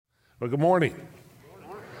Well, good morning.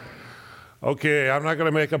 Okay, I'm not going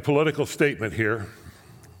to make a political statement here,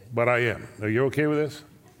 but I am. Are you okay with this?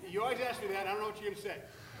 You always ask me that. I don't know what you're going to say.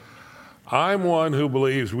 I'm one who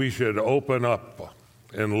believes we should open up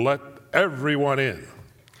and let everyone in.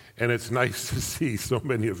 And it's nice to see so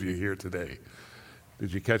many of you here today.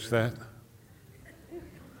 Did you catch that?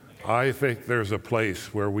 I think there's a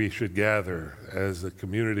place where we should gather as a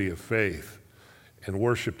community of faith and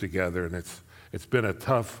worship together, and it's been a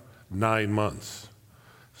tough 9 months.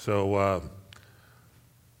 So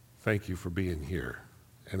thank you for being here.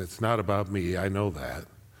 And it's not about me, I know that.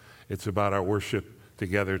 It's about our worship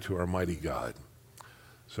together to our mighty God.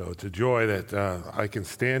 So it's a joy that I can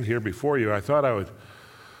stand here before you. I thought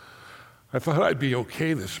I'd be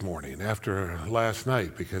okay this morning after last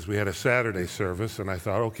night because we had a Saturday service, and I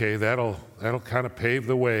thought, okay, that'll kind of pave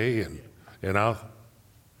the way, and I'll.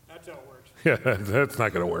 That's how it works. Yeah, that's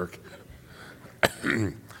not going to work.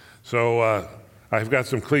 So I've got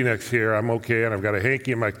some Kleenex here. I'm okay, and I've got a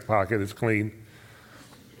hanky in my pocket. It's clean.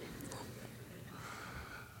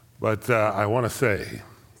 But I want to say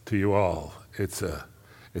to you all, it's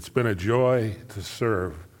been a joy to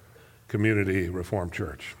serve Community Reformed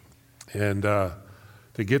Church and to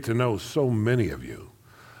get to know so many of you.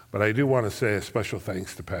 But I do want to say a special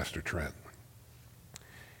thanks to Pastor Trent.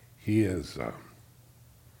 He's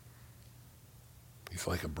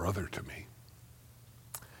like a brother to me.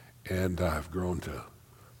 And I've grown to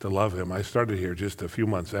love him. I started here just a few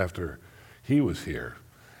months after he was here.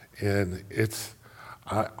 And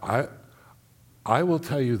I will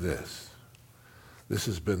tell you this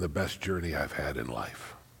has been the best journey I've had in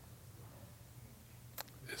life.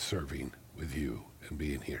 It's serving with you and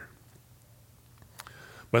being here.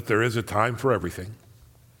 But there is a time for everything.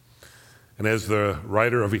 And as the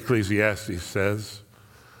writer of Ecclesiastes says,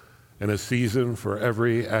 and a season for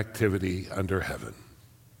every activity under heaven.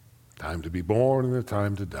 Time to be born and a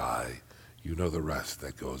time to die. You know the rest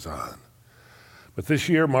that goes on. But this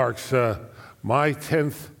year marks my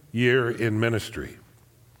 10th year in ministry,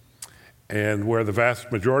 and where the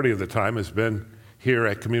vast majority of the time has been here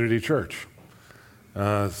at Community Church.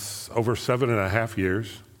 It's over 7.5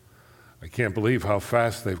 years. I can't believe how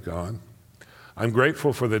fast they've gone. I'm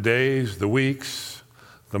grateful for the days, the weeks,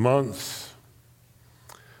 the months,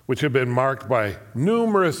 which have been marked by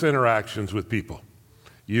numerous interactions with people.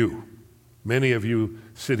 You, many of you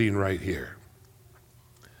sitting right here.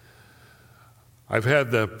 I've had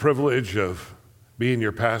the privilege of being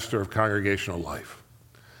your pastor of congregational life.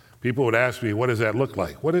 People would ask me, what does that look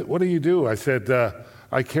like? What do you do? I said,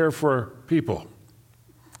 I care for people.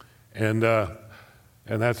 And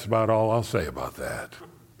that's about all I'll say about that.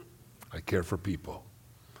 I care for people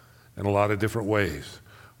in a lot of different ways,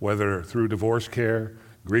 whether through divorce care,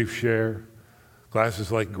 grief share,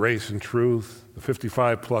 classes like Grace and Truth, the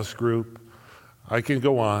 55 plus group. I can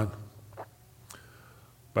go on.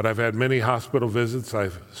 But I've had many hospital visits.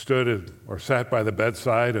 I've stood or sat by the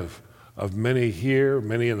bedside of many here,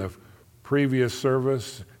 many in the previous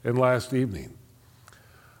service and last evening.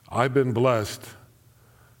 I've been blessed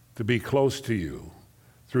to be close to you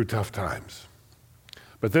through tough times.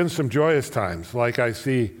 But then some joyous times, like I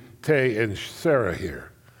see Tay and Sarah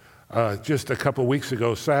here. Just a couple weeks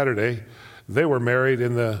ago, Saturday, they were married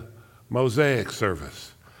in the Mosaic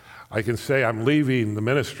service. I can say I'm leaving the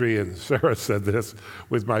ministry, and Sarah said this,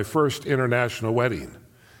 with my first international wedding.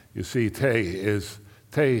 You see,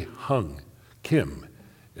 Tae Hung Kim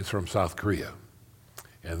is from South Korea,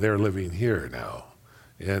 and they're living here now.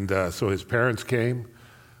 And so his parents came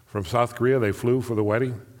from South Korea. They flew for the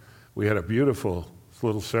wedding. We had a beautiful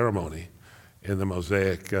little ceremony in the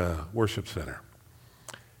Mosaic Worship Center.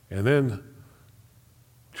 And then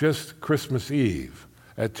just Christmas Eve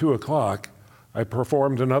at 2 o'clock, I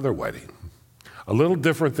performed another wedding. A little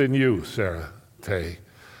different than you, Sarah Tay.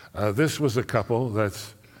 This was a couple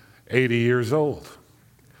that's 80 years old,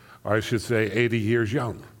 or I should say 80 years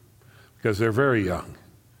young, because they're very young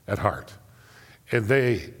at heart. And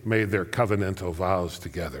they made their covenantal vows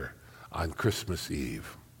together on Christmas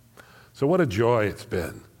Eve. So what a joy it's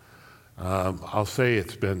been. I'll say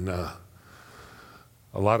it's been a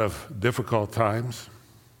lot of difficult times,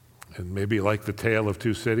 and maybe like the tale of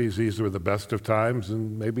two cities, these were the best of times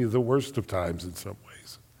and maybe the worst of times in some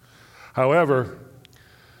ways. However,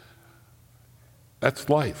 that's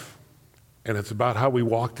life, and it's about how we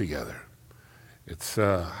walk together. It's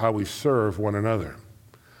how we serve one another.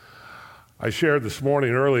 I shared this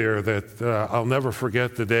morning earlier that I'll never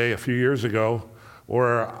forget the day a few years ago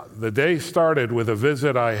where the day started with a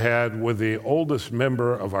visit I had with the oldest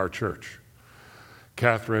member of our church,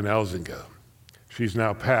 Catherine Elzinga. She's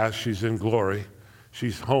now passed. She's in glory.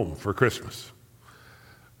 She's home for Christmas.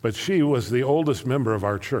 But she was the oldest member of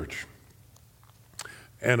our church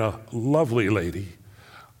and a lovely lady.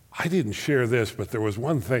 I didn't share this, but there was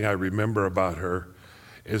one thing I remember about her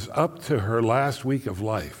is up to her last week of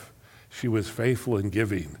life, she was faithful in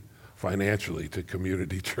giving financially to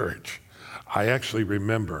Community Church. I actually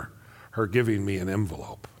remember her giving me an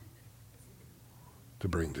envelope to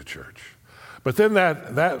bring to church. But then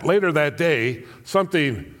that later that day,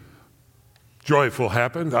 something joyful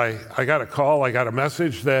happened. I got a call, I got a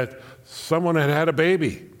message that someone had had a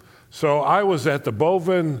baby. So I was at the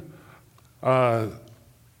Bovin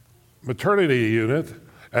maternity unit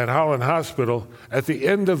at Holland Hospital at the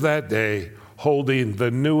end of that day holding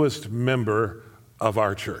the newest member of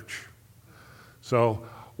our church. So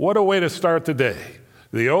what a way to start the day.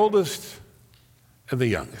 The oldest and the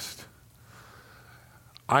youngest.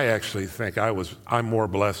 I actually think I'm more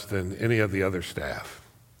blessed than any of the other staff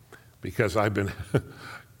because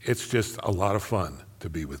it's just a lot of fun to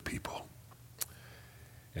be with people.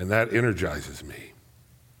 And that energizes me.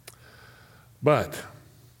 But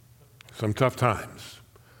some tough times.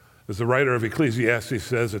 As the writer of Ecclesiastes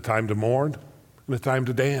says, a time to mourn and a time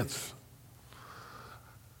to dance.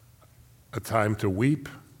 A time to weep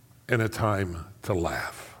and a time to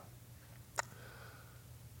laugh.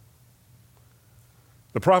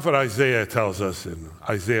 The prophet Isaiah tells us in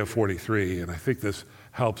Isaiah 43, and I think this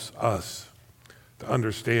helps us to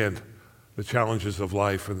understand the challenges of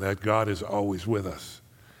life and that God is always with us.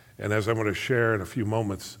 And as I'm going to share in a few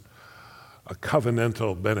moments, a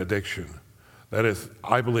covenantal benediction that is,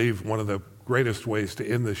 I believe, one of the greatest ways to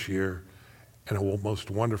end this year and a most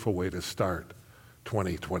wonderful way to start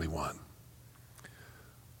 2021.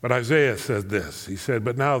 But Isaiah said this. He said,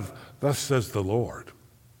 "But now thus says the Lord,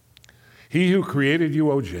 He who created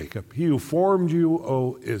you, O Jacob, He who formed you,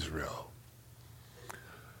 O Israel,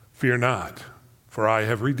 fear not, for I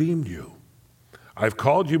have redeemed you. I've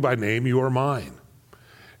called you by name, you are mine.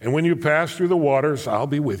 And when you pass through the waters, I'll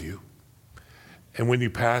be with you. And when you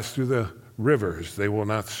pass through the rivers, they will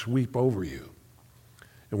not sweep over you.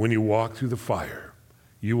 And when you walk through the fire,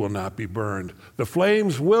 you will not be burned. The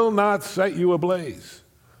flames will not set you ablaze.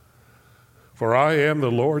 For I am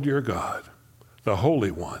the Lord your God, the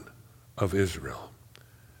Holy One of Israel,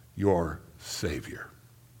 your Savior."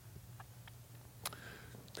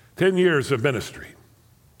 10 years of ministry.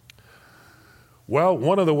 Well,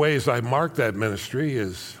 one of the ways I mark that ministry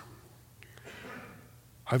is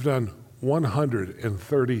I've done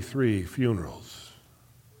 133 funerals,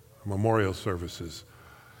 memorial services,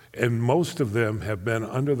 and most of them have been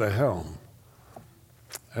under the helm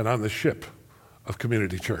and on the ship of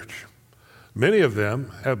Community Church. Many of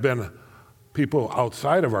them have been people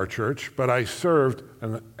outside of our church, but I served,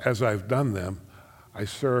 and as I've done them, I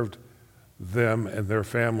served them and their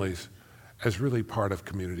families as really part of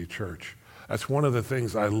Community Church. That's one of the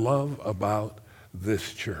things I love about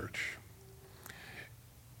this church,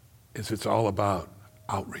 is it's all about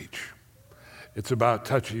outreach. It's about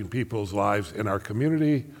touching people's lives in our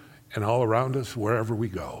community and all around us, wherever we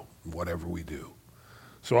go, whatever we do.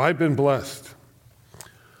 So I've been blessed.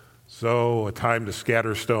 So a time to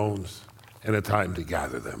scatter stones and a time to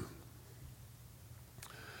gather them.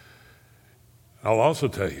 I'll also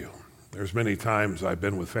tell you, there's many times I've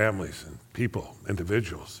been with families and people,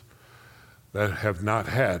 individuals, that have not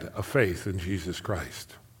had a faith in Jesus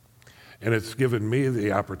Christ. And it's given me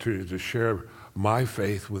the opportunity to share my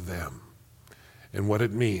faith with them and what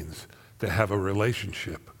it means to have a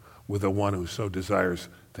relationship with the one who so desires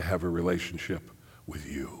to have a relationship with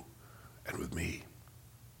you and with me.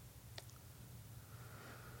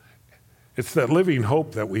 It's that living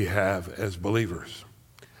hope that we have as believers.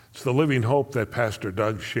 It's the living hope that Pastor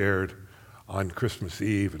Doug shared on Christmas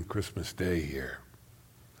Eve and Christmas Day here.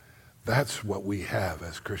 That's what we have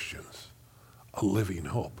as Christians, a living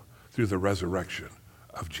hope through the resurrection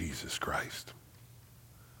of Jesus Christ.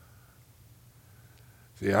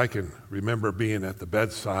 See, I can remember being at the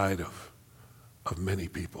bedside of many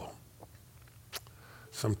people.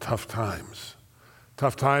 Some tough times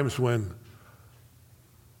when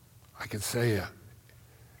I can say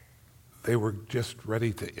they were just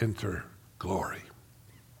ready to enter glory.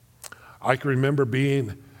 I can remember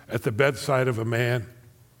being at the bedside of a man,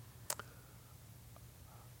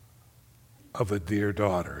 of a dear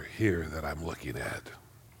daughter here that I'm looking at,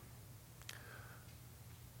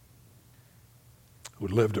 who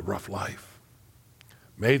lived a rough life,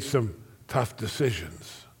 made some tough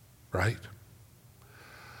decisions, right?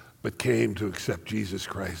 But came to accept Jesus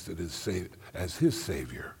Christ as his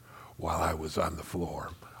Savior while I was on the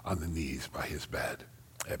floor, on the knees by his bed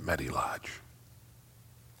at Medi Lodge.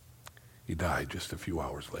 He died just a few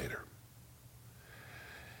hours later.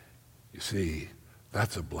 You see,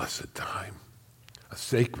 That's a blessed time, a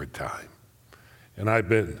sacred time. And I've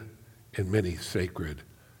been in many sacred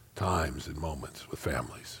times and moments with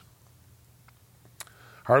families.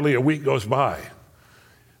 Hardly a week goes by.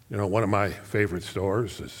 You know, one of my favorite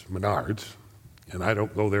stores is Menards, and I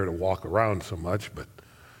don't go there to walk around so much, but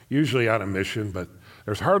usually on a mission. But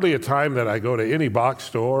there's hardly a time that I go to any box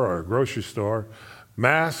store or a grocery store,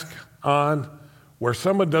 mask on, where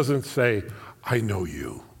someone doesn't say, "I know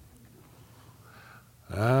you."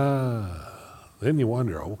 Then you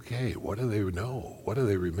wonder, okay, what do they know? What do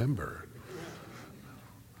they remember?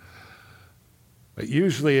 But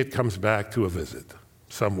usually it comes back to a visit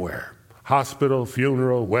somewhere. Hospital,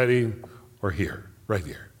 funeral, wedding, or here, right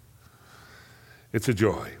here. It's a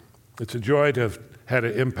joy. It's a joy to have had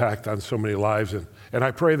an impact on so many lives. And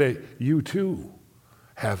I pray that you too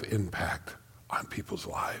have impact on people's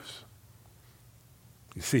lives.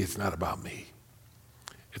 You see, it's not about me.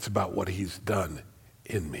 It's about what he's done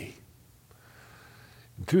in me.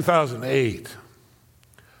 In 2008,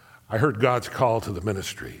 I heard God's call to the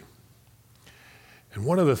ministry. And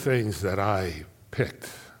one of the things that I picked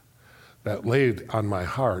that laid on my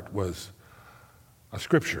heart was a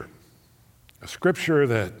scripture. A scripture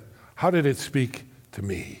that, how did it speak to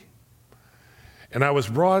me? And I was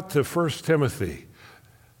brought to 1 Timothy.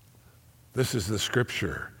 This is the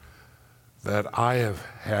scripture that I have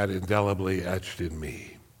had indelibly etched in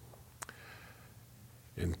me.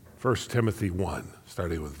 In 1 Timothy 1,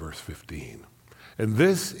 starting with verse 15. And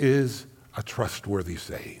this is a trustworthy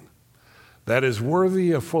saying that is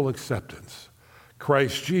worthy of full acceptance.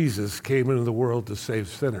 Christ Jesus came into the world to save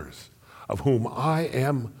sinners, of whom I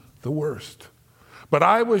am the worst. But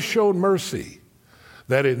I was shown mercy,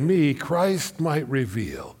 that in me Christ might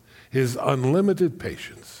reveal his unlimited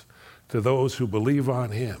patience to those who believe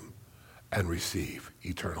on him and receive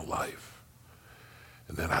eternal life.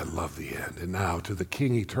 And then I love the end. And now to the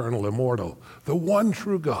King, eternal, immortal, the one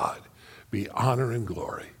true God, be honor and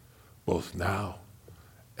glory, both now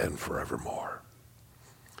and forevermore.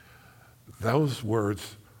 Those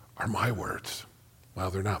words are my words. Well,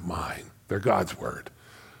 they're not mine. They're God's word.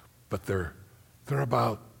 But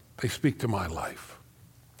they speak to my life.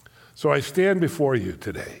 So I stand before you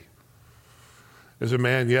today as a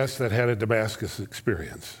man, yes, that had a Damascus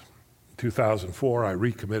experience. In 2004, I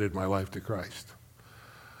recommitted my life to Christ.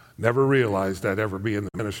 Never realized I'd ever be in the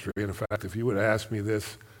ministry. And in fact, if you would have asked me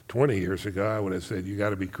this 20 years ago, I would have said, you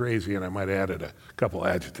got to be crazy, and I might have added a couple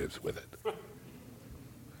adjectives with it.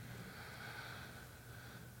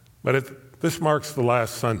 But this marks the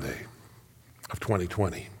last Sunday of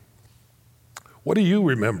 2020. What do you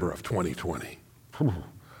remember of 2020?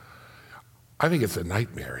 I think it's a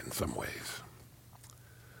nightmare in some ways.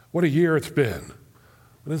 What a year it's been.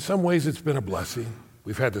 But in some ways, it's been a blessing.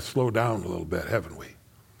 We've had to slow down a little bit, haven't we?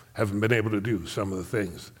 Haven't been able to do some of the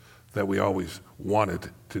things that we always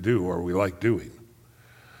wanted to do or we like doing.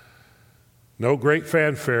 No great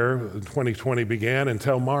fanfare in 2020 began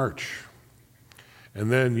until March.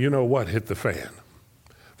 And then you know what hit the fan.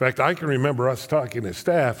 In fact, I can remember us talking as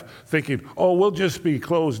staff thinking, oh, we'll just be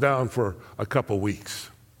closed down for a couple weeks.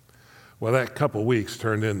 Well, that couple weeks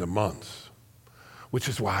turned into months, which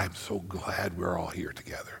is why I'm so glad we're all here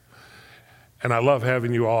together. And I love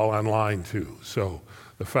having you all online too. So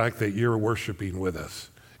the fact that you're worshiping with us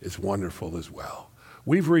is wonderful as well.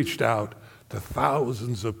 We've reached out to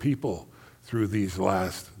thousands of people through these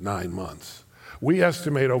last 9 months. We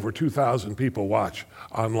estimate over 2,000 people watch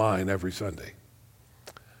online every Sunday.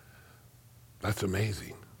 That's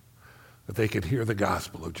amazing that they can hear the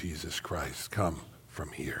gospel of Jesus Christ come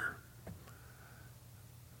from here.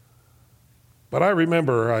 But I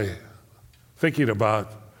remember thinking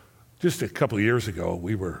about just a couple of years ago,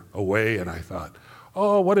 we were away and I thought,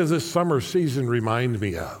 oh, what does this summer season remind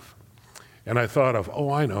me of? And I thought of,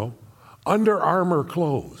 oh, I know, Under Armour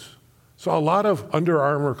clothes. Saw a lot of Under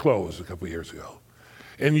Armour clothes a couple of years ago.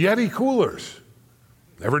 And Yeti coolers.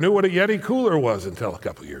 Never knew what a Yeti cooler was until a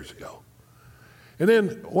couple of years ago. And then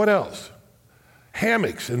what else?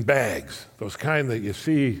 Hammocks and bags, those kind that you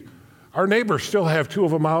see. Our neighbors still have 2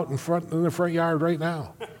 of them out in the front yard right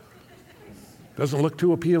now. Doesn't look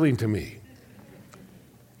too appealing to me.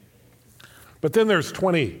 But then there's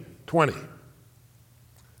 2020.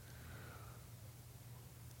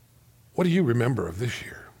 What do you remember of this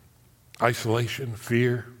year? Isolation,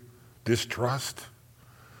 fear, distrust?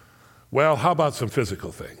 Well, how about some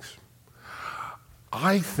physical things?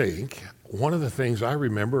 I think one of the things I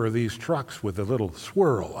remember are these trucks with a little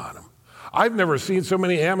swirl on them. I've never seen so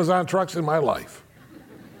many Amazon trucks in my life.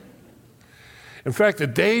 In fact, a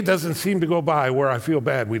day doesn't seem to go by where I feel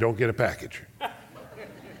bad we don't get a package.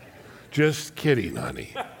 Just kidding,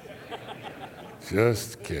 honey.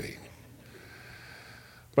 Just kidding.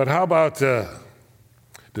 But how about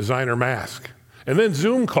designer mask? And then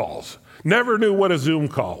Zoom calls. Never knew what a Zoom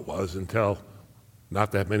call was until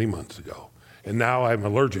not that many months ago. And now I'm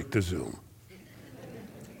allergic to Zoom.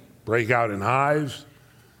 Break out in hives.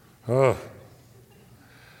 Oh.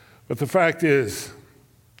 But the fact is,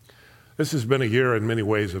 this has been a year in many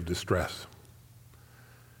ways of distress.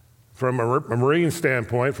 From a marine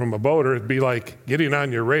standpoint, from a boater, it'd be like getting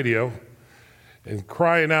on your radio and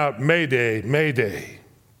crying out, "Mayday, Mayday,"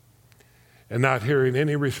 and not hearing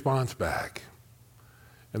any response back.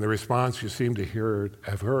 And the response you seem to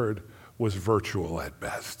have heard was virtual at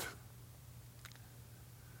best.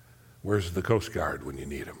 Where's the Coast Guard when you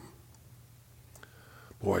need them?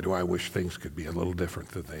 Boy, do I wish things could be a little different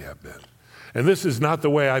than they have been. And this is not the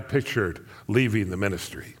way I pictured leaving the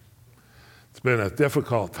ministry. It's been a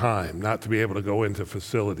difficult time not to be able to go into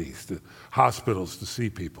facilities, to hospitals to see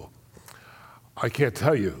people. I can't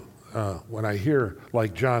tell you when I hear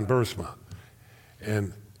like John Bersma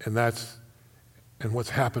and what's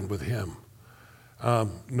happened with him.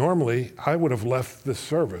 Normally, I would have left this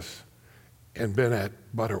service and been at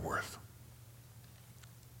Butterworth.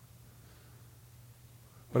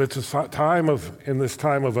 But it's a time in this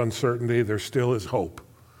time of uncertainty, there still is hope.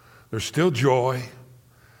 There's still joy,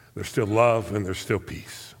 there's still love, and there's still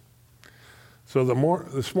peace. So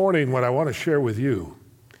this morning, what I want to share with you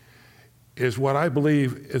is what I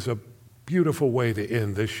believe is a beautiful way to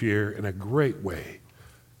end this year and a great way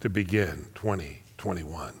to begin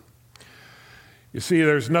 2021. You see,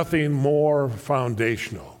 there's nothing more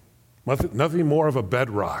foundational, nothing more of a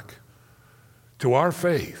bedrock to our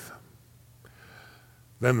faith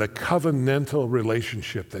than the covenantal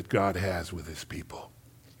relationship that God has with his people.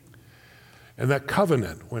 And that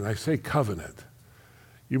covenant, when I say covenant,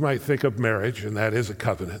 you might think of marriage, and that is a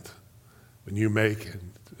covenant, when you make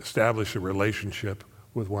and establish a relationship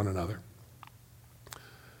with one another.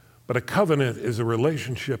 But a covenant is a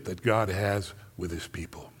relationship that God has with his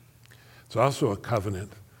people. It's also a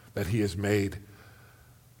covenant that he has made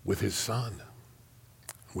with his Son,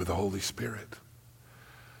 with the Holy Spirit.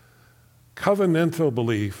 Covenantal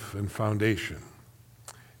belief and foundation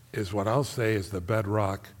is what I'll say is the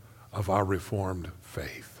bedrock of our Reformed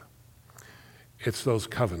faith. It's those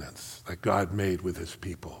covenants that God made with his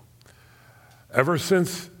people. Ever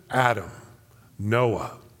since Adam,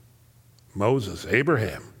 Noah, Moses,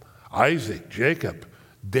 Abraham, Isaac, Jacob,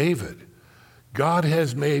 David, God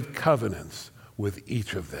has made covenants with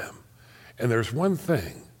each of them. And there's one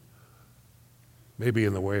thing, maybe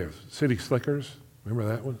in the way of city slickers, remember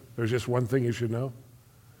that one? There's just one thing you should know.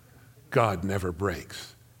 God never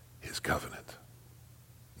breaks his covenant.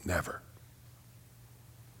 Never.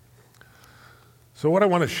 So what I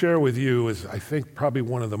want to share with you is, I think, probably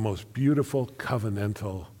one of the most beautiful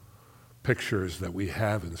covenantal pictures that we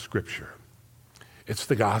have in Scripture. It's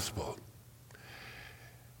the gospel.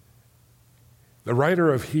 The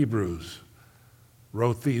writer of Hebrews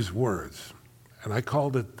wrote these words, and I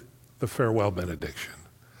called it the farewell benediction.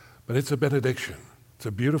 But it's a benediction. It's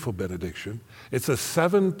a beautiful benediction. It's a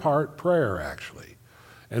 7-part prayer, actually.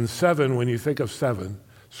 And 7, when you think of 7,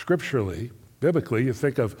 scripturally, biblically, you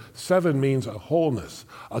think of 7 means a wholeness,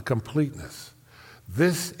 a completeness.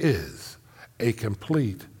 This is a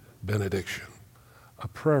complete benediction, a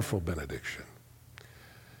prayerful benediction.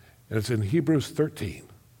 And it's in Hebrews 13,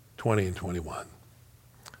 20 and 21.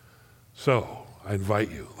 So I invite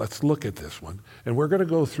you, let's look at this one. And we're going to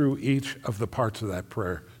go through each of the parts of that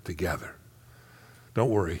prayer together. Don't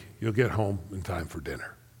worry, you'll get home in time for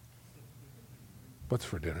dinner. What's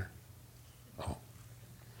for dinner? Oh.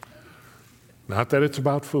 Not that it's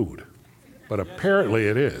about food, but apparently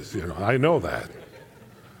it is. I know that.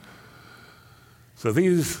 So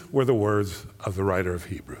these were the words of the writer of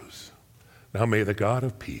Hebrews. Now may the God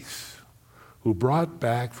of peace, who brought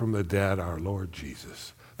back from the dead our Lord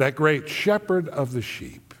Jesus, that great shepherd of the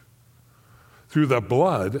sheep, through the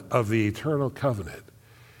blood of the eternal covenant,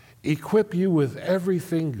 equip you with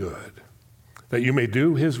everything good, that you may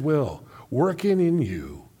do his will, working in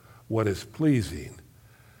you what is pleasing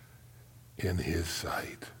in his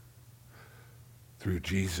sight. Through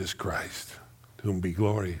Jesus Christ, to whom be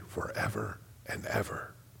glory forever and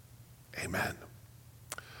ever. Amen.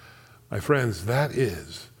 My friends,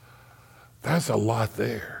 that's a lot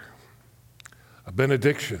there. A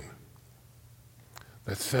benediction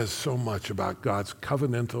that says so much about God's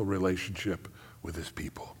covenantal relationship with his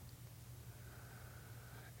people.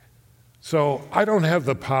 So I don't have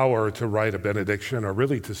the power to write a benediction or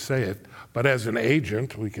really to say it, but as an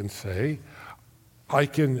agent, we can say, I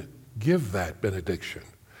can give that benediction.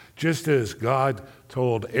 Just as God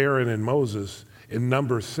told Aaron and Moses in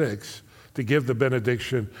Numbers 6 to give the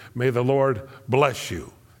benediction, may the Lord bless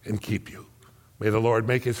you and keep you. May the Lord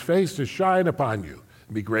make his face to shine upon you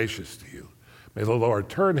and be gracious to you. May the Lord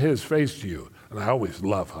turn his face to you. And I always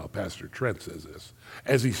love how Pastor Trent says this,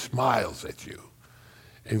 as he smiles at you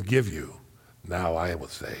and give you, now I will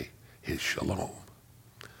say, his shalom.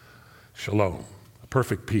 Shalom, a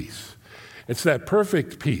perfect peace. It's that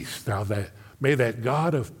perfect peace. Now that may that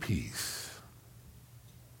God of peace,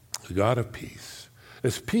 the God of peace,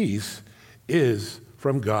 this peace is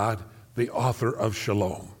from God, the author of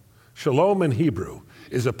shalom. Shalom in Hebrew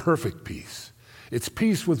is a perfect peace. It's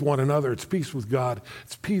peace with one another. It's peace with God.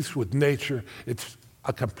 It's peace with nature. It's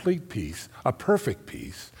a complete peace, a perfect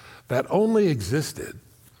peace that only existed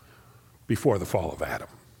before the fall of Adam.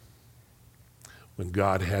 When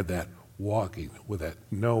God had that walking, with that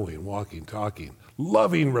knowing, walking, talking,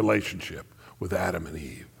 loving relationship with Adam and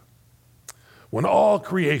Eve. When all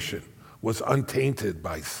creation was untainted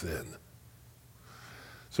by sin.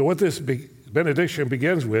 So what this benediction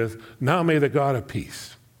begins with, now may the God of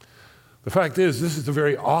peace. The fact is, this is the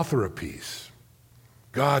very author of peace.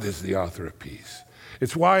 God is the author of peace.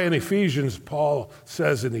 It's why in Ephesians, Paul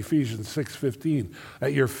says in Ephesians 6:15,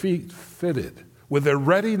 at your feet fitted with the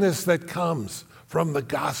readiness that comes from the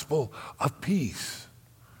gospel of peace.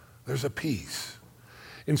 There's a peace.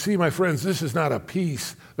 And see, my friends, this is not a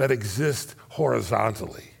peace that exists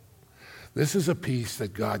horizontally. This is a peace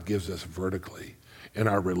that God gives us vertically in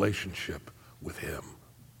our relationship with him.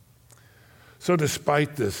 So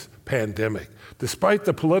despite this pandemic, despite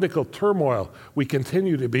the political turmoil we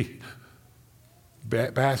continue to be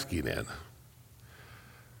basking in,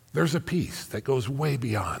 there's a peace that goes way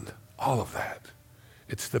beyond all of that.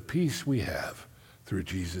 It's the peace we have through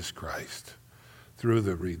Jesus Christ, through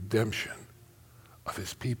the redemption of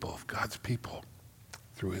his people, of God's people,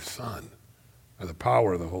 through his Son, by the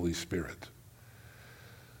power of the Holy Spirit.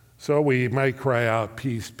 So we might cry out,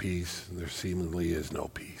 peace, peace, and there seemingly is no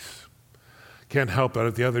peace. Can't help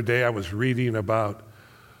it. The other day I was reading about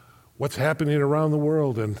what's happening around the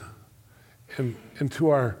world and to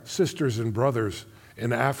our sisters and brothers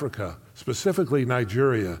in Africa, specifically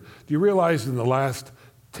Nigeria. Do you realize in the last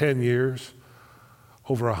 10 years,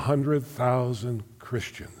 over 100,000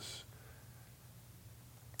 Christians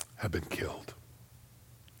have been killed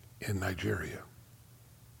in Nigeria?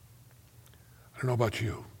 I don't know about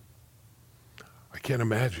you. I can't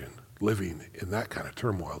imagine living in that kind of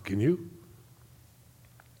turmoil. Can you?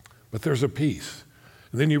 But there's a peace.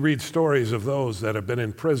 And then you read stories of those that have been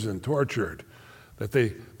in prison, tortured, that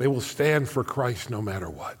they will stand for Christ no matter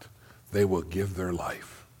what. They will give their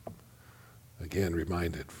life. Again,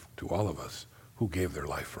 reminded to all of us who gave their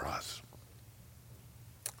life for us.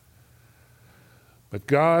 But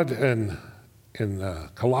God, in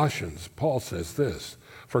Colossians, Paul says this,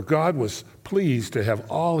 for God was pleased to have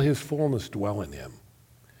all his fullness dwell in him,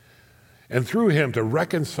 and through him to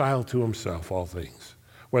reconcile to himself all things,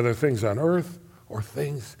 whether things on earth or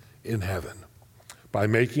things in heaven, by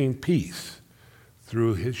making peace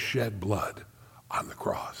through his shed blood on the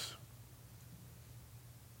cross.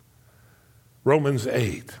 Romans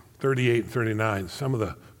 8:38 and 39, some of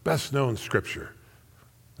the best known scripture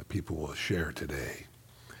that people will share today.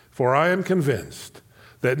 For I am convinced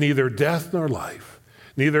that neither death nor life,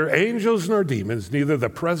 neither angels nor demons, neither the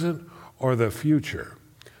present or the future,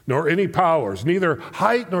 nor any powers, neither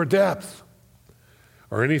height nor depth,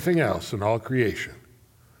 or anything else in all creation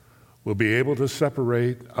will be able to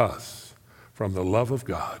separate us from the love of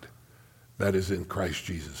God that is in Christ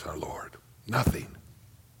Jesus our Lord. Nothing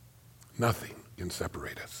can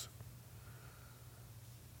separate us.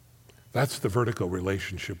 That's the vertical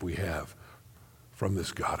relationship we have from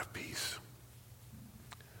this God of peace.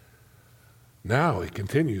 Now it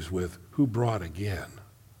continues with who brought again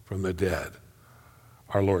from the dead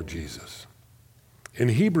our Lord Jesus. In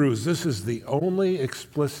Hebrews, this is the only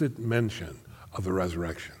explicit mention of the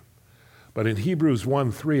resurrection. But in Hebrews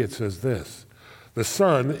 1:3, it says this, the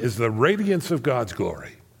Son is the radiance of God's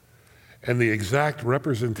glory and the exact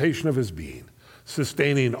representation of his being,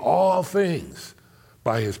 sustaining all things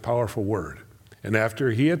by his powerful word. And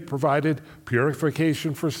after he had provided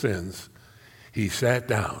purification for sins, he sat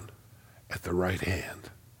down at the right hand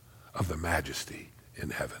of the majesty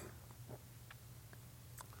in heaven.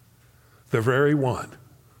 The very one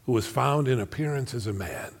who was found in appearance as a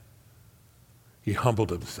man, he humbled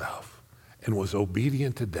himself and was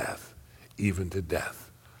obedient to death, even to death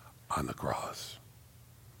on the cross.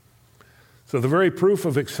 So the very proof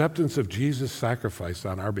of acceptance of Jesus' sacrifice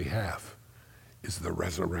on our behalf is the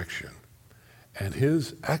resurrection and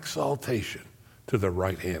his exaltation to the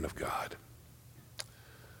right hand of God.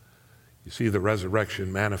 You see, the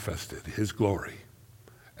resurrection manifested his glory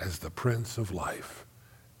as the Prince of Life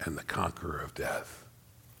and the conqueror of death.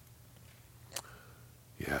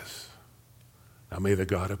 Yes. Now may the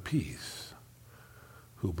God of peace,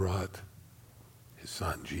 who brought his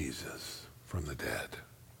son Jesus from the dead,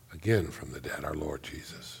 again from the dead, our Lord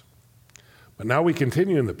Jesus. But now we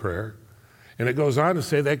continue in the prayer, and it goes on to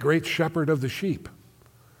say that great shepherd of the sheep.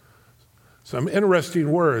 Some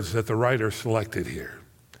interesting words that the writer selected here.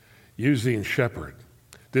 Using shepherd.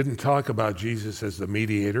 Didn't talk about Jesus as the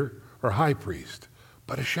mediator or high priest,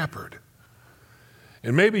 but a shepherd.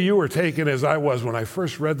 And maybe you were taken as I was when I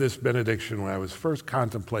first read this benediction, when I was first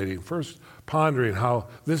contemplating, first pondering how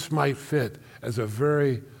this might fit as a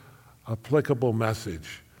very applicable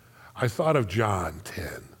message. I thought of John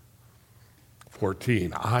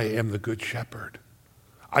 10:14. I am the good shepherd.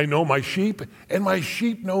 I know my sheep, and my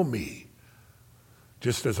sheep know me,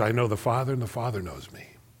 just as I know the Father, and the Father knows me.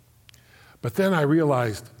 But then I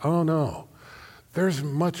realized, oh no, there's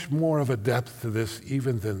much more of a depth to this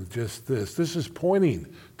even than just this. This is pointing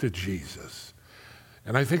to Jesus.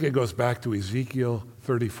 And I think it goes back to Ezekiel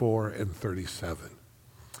 34 and 37,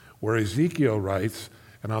 where Ezekiel writes,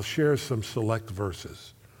 and I'll share some select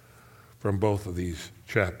verses from both of these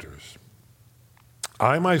chapters.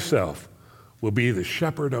 I myself will be the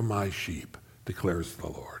shepherd of my sheep, declares the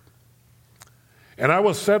Lord. And I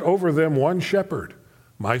will set over them one shepherd,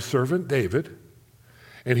 my servant David,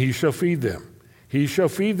 and he shall feed them. He shall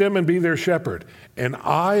feed them and be their shepherd. And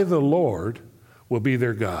I, the Lord, will be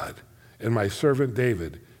their God, and my servant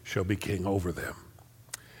David shall be king over them.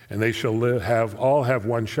 And they shall all have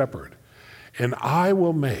one shepherd. And I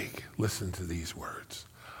will make, listen to these words,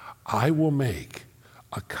 I will make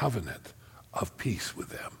a covenant of peace with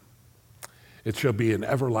them. It shall be an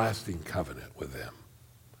everlasting covenant with them.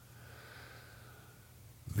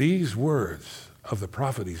 These words of the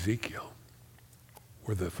prophet Ezekiel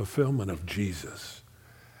were the fulfillment of Jesus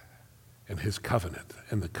and his covenant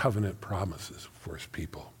and the covenant promises for his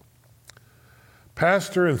people.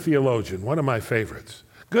 Pastor and theologian, one of my favorites,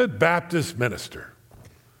 good Baptist minister,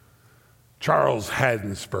 Charles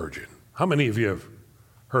Haddon Spurgeon. How many of you have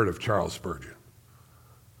heard of Charles Spurgeon?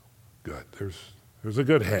 Good. There's a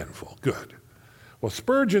good handful. Good. Well,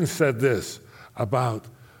 Spurgeon said this about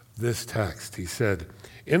this text. He said,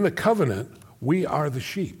 in the covenant, we are the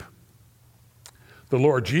sheep. The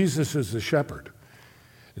Lord Jesus is the shepherd.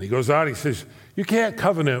 And he goes on, he says, you can't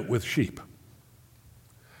covenant with sheep.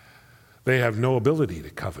 They have no ability to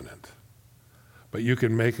covenant. But you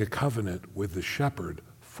can make a covenant with the shepherd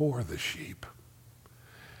for the sheep.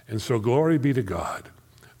 And so glory be to God.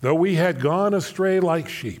 Though we had gone astray like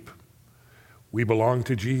sheep, we belong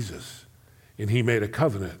to Jesus. And he made a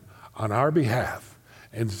covenant on our behalf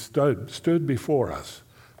and stood before us,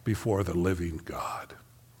 before the living God.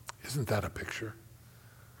 Isn't that a picture?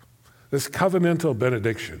 This covenantal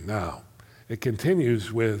benediction now, it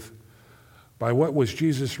continues with, by what was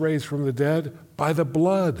Jesus raised from the dead? By the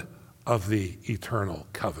blood of the eternal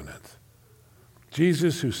covenant.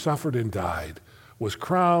 Jesus, who suffered and died, was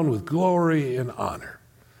crowned with glory and honor.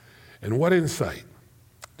 And what insight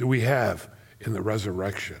do we have in the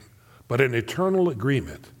resurrection, but an eternal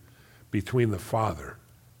agreement between the Father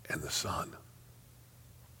and the Son?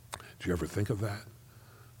 Did you ever think of that?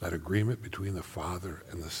 That agreement between the Father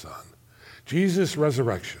and the Son. Jesus'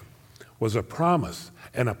 resurrection was a promise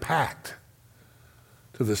and a pact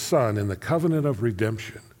to the Son in the covenant of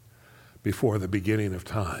redemption before the beginning of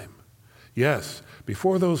time. Yes,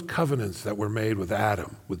 before those covenants that were made with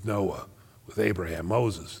Adam, with Noah, with Abraham,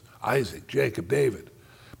 Moses, Isaac, Jacob, David.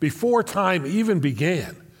 Before time even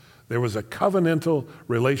began, there was a covenantal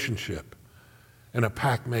relationship and a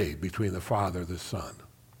pact made between the Father and the Son.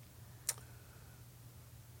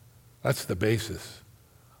 That's the basis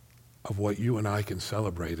of what you and I can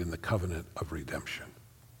celebrate in the covenant of redemption.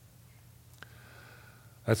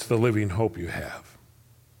 That's the living hope you have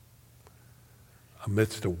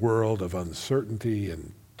amidst a world of uncertainty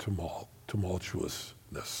and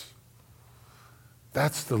tumultuousness.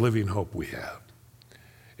 That's the living hope we have.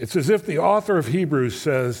 It's as if the author of Hebrews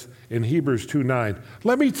says in Hebrews 2:9,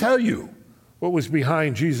 let me tell you what was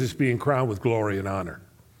behind Jesus being crowned with glory and honor.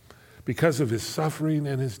 Because of his suffering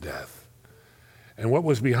and his death. And what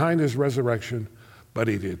was behind his resurrection, but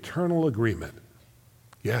an eternal agreement,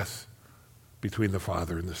 yes, between the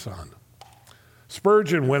Father and the Son.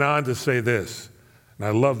 Spurgeon went on to say this, and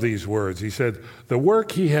I love these words. He said, the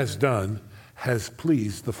work he has done has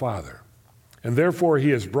pleased the Father, and therefore he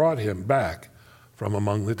has brought him back from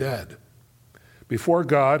among the dead. Before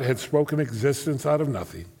God had spoken existence out of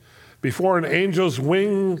nothing, before an angel's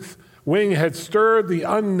wing had stirred the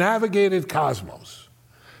unnavigated cosmos,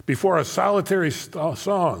 before a solitary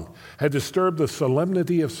song had disturbed the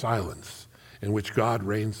solemnity of silence in which God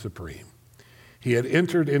reigned supreme. He had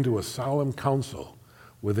entered into a solemn council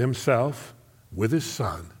with himself, with his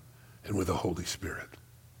Son, and with the Holy Spirit,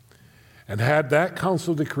 and had that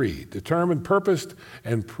council decreed, determined, purposed,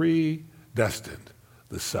 and predestined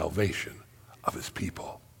the salvation of his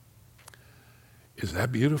people. Is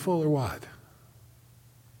that beautiful or what?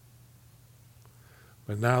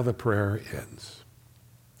 But now the prayer ends.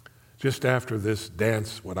 Just after this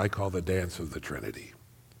dance, what I call the dance of the Trinity,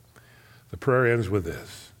 the prayer ends with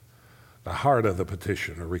this, the heart of the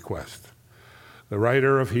petition or request. The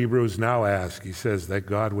writer of Hebrews now asks, he says, that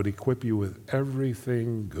God would equip you with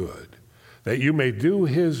everything good, that you may do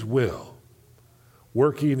his will,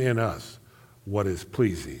 working in us what is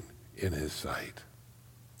pleasing in his sight.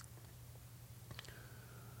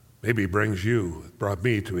 Maybe brought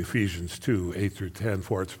me to Ephesians 2, 8 through 10,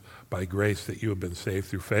 for it's by grace that you have been saved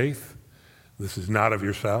through faith. This is not of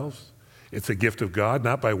yourselves. It's a gift of God,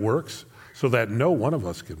 not by works, so that no one of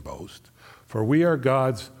us can boast. For we are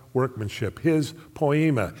God's workmanship, his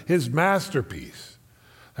poema, his masterpiece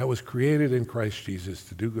that was created in Christ Jesus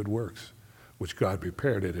to do good works, which God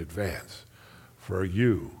prepared in advance for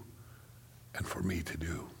you and for me to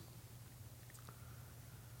do.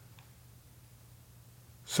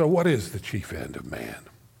 So what is the chief end of man?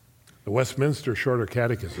 The Westminster Shorter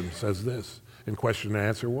Catechism says this in question and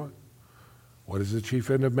answer 1. What is the chief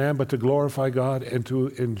end of man but to glorify God and to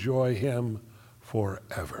enjoy him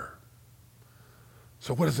forever?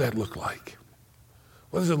 So what does that look like?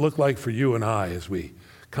 What does it look like for you and I as we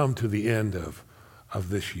come to the end of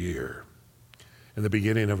this year and the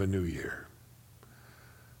beginning of a new year?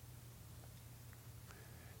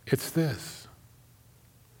 It's this.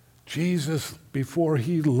 Jesus, before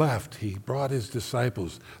he left, he brought his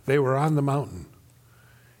disciples. They were on the mountain,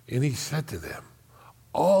 and he said to them,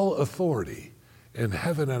 all authority in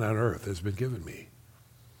heaven and on earth has been given me.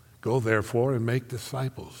 Go therefore and make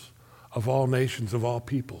disciples of all nations, of all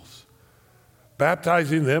peoples,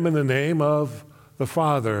 baptizing them in the name of the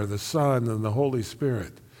Father, the Son, and the Holy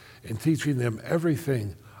Spirit, and teaching them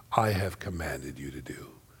everything I have commanded you to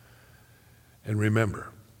do. And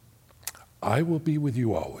remember, I will be with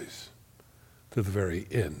you always to the very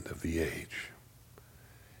end of the age.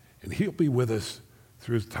 And he'll be with us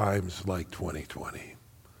through times like 2020,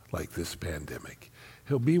 like this pandemic.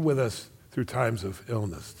 He'll be with us through times of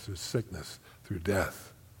illness, through sickness, through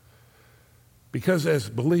death. Because as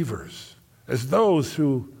believers, as those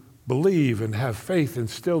who believe and have faith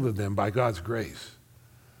instilled in them by God's grace,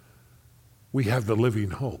 we have the living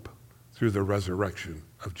hope through the resurrection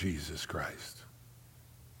of Jesus Christ.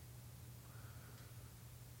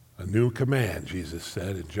 A new command, Jesus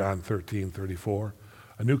said in John 13:34,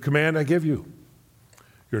 a new command I give you.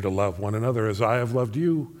 You're to love one another as I have loved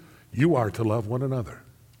you. You are to love one another.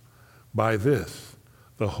 By this,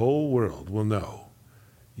 the whole world will know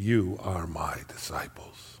you are my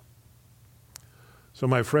disciples. So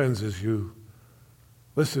my friends, as you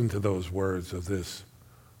listen to those words of this,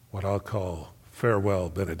 what I'll call farewell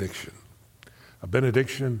benediction, a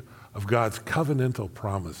benediction of God's covenantal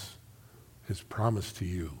promise, his promise to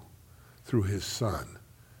you through his Son,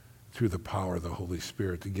 through the power of the Holy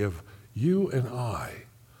Spirit, to give you and I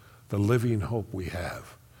the living hope we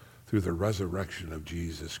have through the resurrection of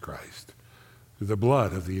Jesus Christ, through the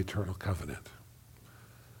blood of the eternal covenant.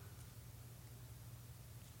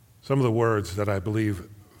 Some of the words that I believe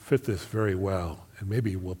fit this very well, and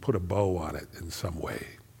maybe we'll put a bow on it in some way,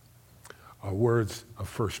 are words of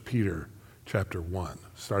 1 Peter chapter 1,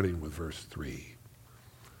 starting with verse 3.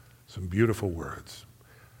 Some beautiful words.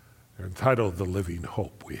 They're entitled The Living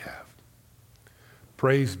Hope We Have.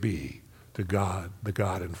 Praise be to God, the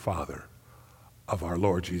God and Father of our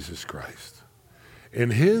Lord Jesus Christ. In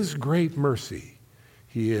his great mercy,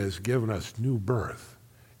 he has given us new birth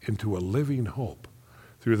into a living hope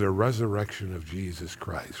through the resurrection of Jesus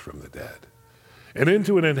Christ from the dead, and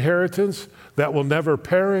into an inheritance that will never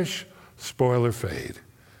perish, spoil, or fade,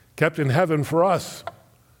 kept in heaven for us,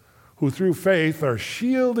 who through faith are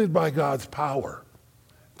shielded by God's power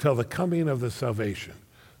till the coming of the salvation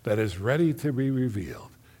that is ready to be revealed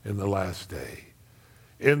in the last day.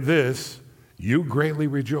 In this you greatly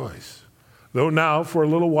rejoice, though now for a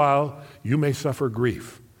little while you may suffer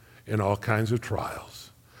grief in all kinds of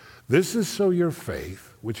trials. This is so your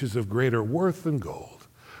faith, which is of greater worth than gold,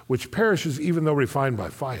 which perishes even though refined by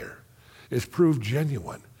fire, is proved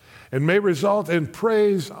genuine and may result in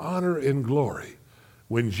praise, honor, and glory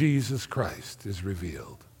when Jesus Christ is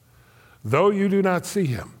revealed. Though you do not see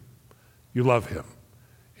him, you love him.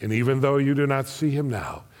 And even though you do not see him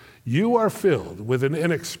now, you are filled with an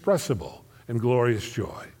inexpressible and glorious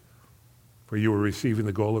joy, for you are receiving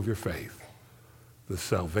the goal of your faith, the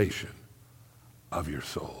salvation of your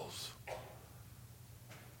souls.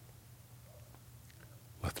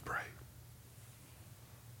 Let's pray.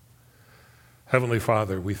 Heavenly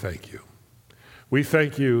Father, we thank you. We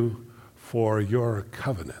thank you for your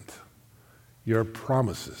covenant, your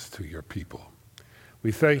promises to your people.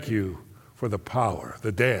 We thank you for the power,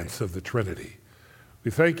 the dance of the Trinity.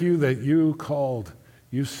 We thank you that you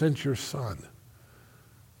sent your Son.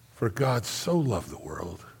 For God so loved the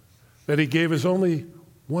world that he gave his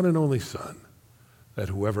one and only Son, that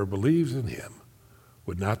whoever believes in him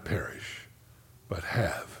would not perish, but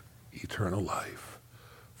have eternal life.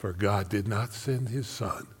 For God did not send his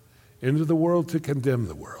Son into the world to condemn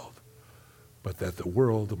the world, but that the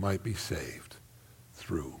world might be saved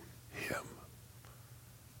through him,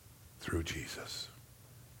 through Jesus.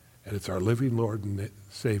 And it's our living Lord and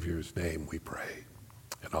Savior's name we pray.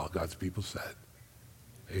 And all God's people said,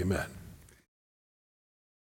 amen.